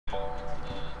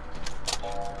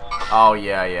Oh,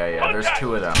 yeah. There's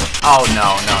two of them. Oh,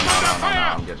 no.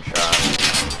 I'm getting shot.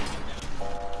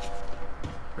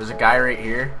 There's a guy right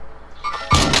here.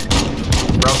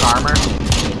 Broke armor.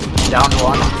 Down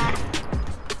one.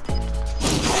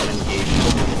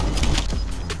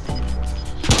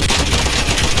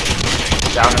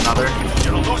 Down another.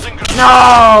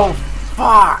 No!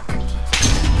 Fuck!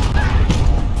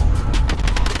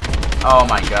 Oh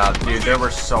my god, dude, there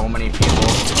were so many people.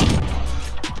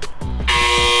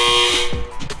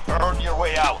 Earn your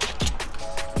way out.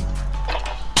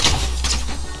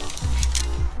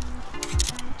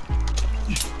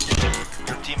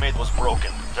 Your teammate was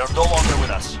broken. They're no longer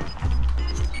with us.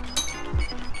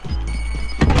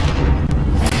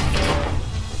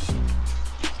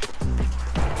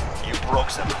 You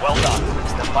broke them. Well done.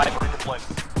 Stand by for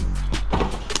redeployment.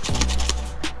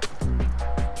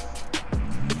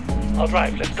 All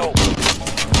right, let's go.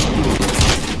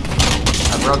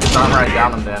 I broke his armor, I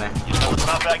downed him, Danny. You know it's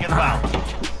not back inbound.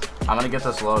 I'm gonna get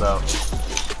this loadout.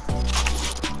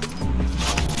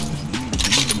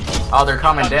 Oh, they're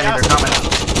coming, Danny, they're coming.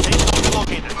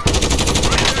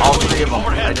 All three of them.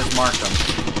 I just marked them.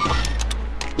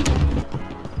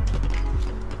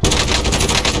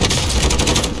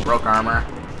 Broke armor.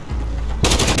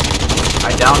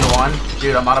 I downed one.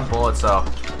 Dude, I'm out of bullets, though.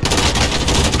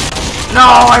 No,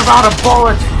 I'm out of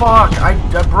bullets! Fuck! I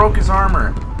broke his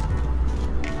armor.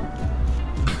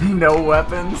 No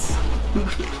weapons?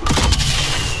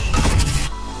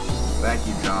 Thank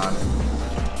you, John.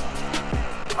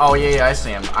 Oh, yeah, I see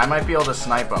him. I might be able to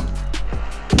snipe him.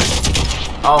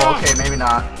 Oh, okay, maybe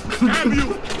not.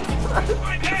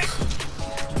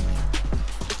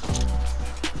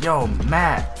 Yo,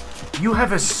 Matt, you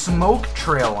have a smoke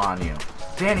trail on you.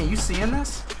 Danny, you seeing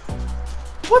this?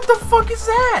 What the fuck is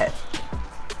that?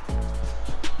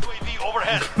 UAV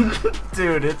overhead.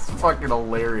 Dude, it's fucking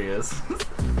hilarious.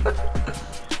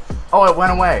 Oh, it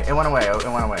went away. It went away. It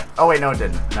went away. Oh wait, no, it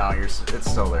didn't. No, it's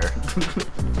still there.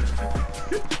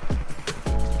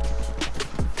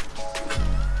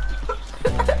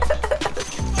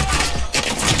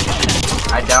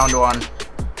 I downed one.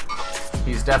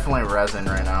 He's definitely resin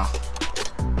right now.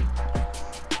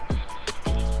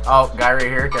 Oh, guy right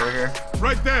here. Guy right here.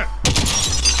 Right there.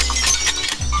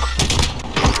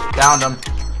 Downed him.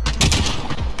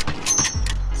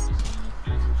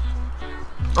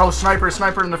 Oh, sniper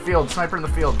in the field,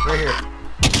 right here.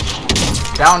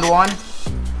 Downed one.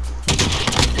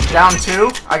 Down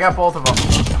two. I got both of them.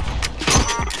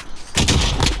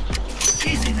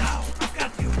 Easy now. I've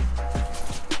got you.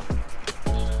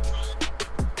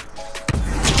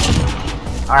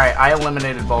 Alright, I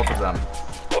eliminated both of them.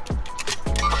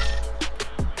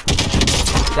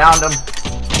 Downed him.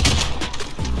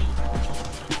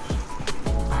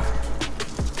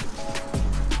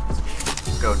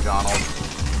 Let's go, Donald.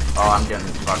 Oh, I'm getting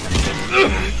fucking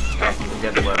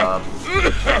getting lit up.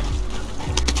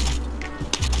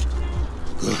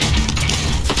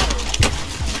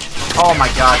 Oh my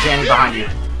god, Danny behind you.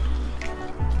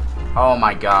 Oh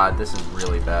my god, this is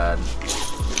really bad.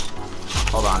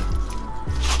 Hold on.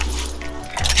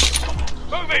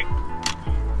 Moving.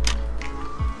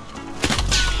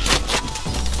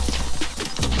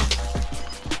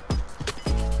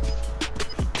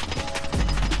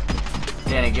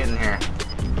 Danny, get in here.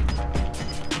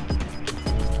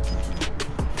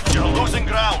 You're losing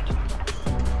ground.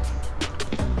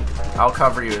 I'll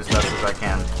cover you as best as I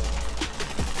can.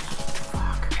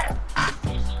 Fuck.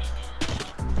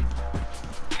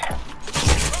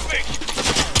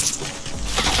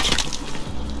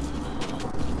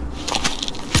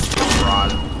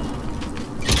 Run.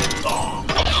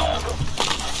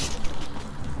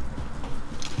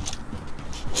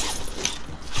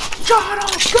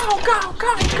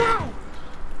 Go!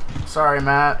 Sorry,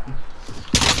 Matt.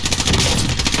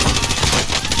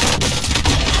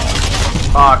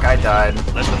 Fuck, I died.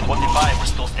 Less than 25, we're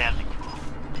still standing.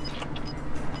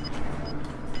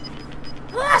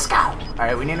 Let's go!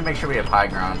 Alright, we need to make sure we have high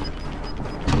ground.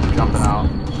 Jumping out.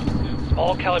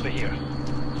 Small caliber here.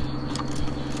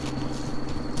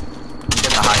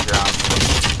 Get the high ground.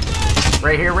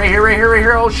 Right here.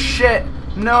 Oh shit!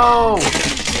 No!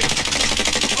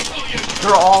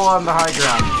 They're all on the high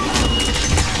ground.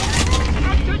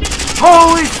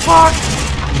 Holy fuck!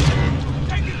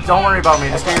 Don't worry about me,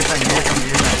 just do your thing,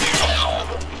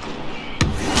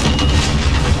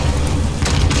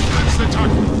 That's the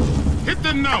target. Hit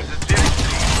them now.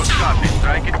 Good copy.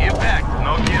 Strike and get back.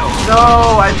 No kill.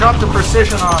 No, I dropped the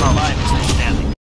precision on him.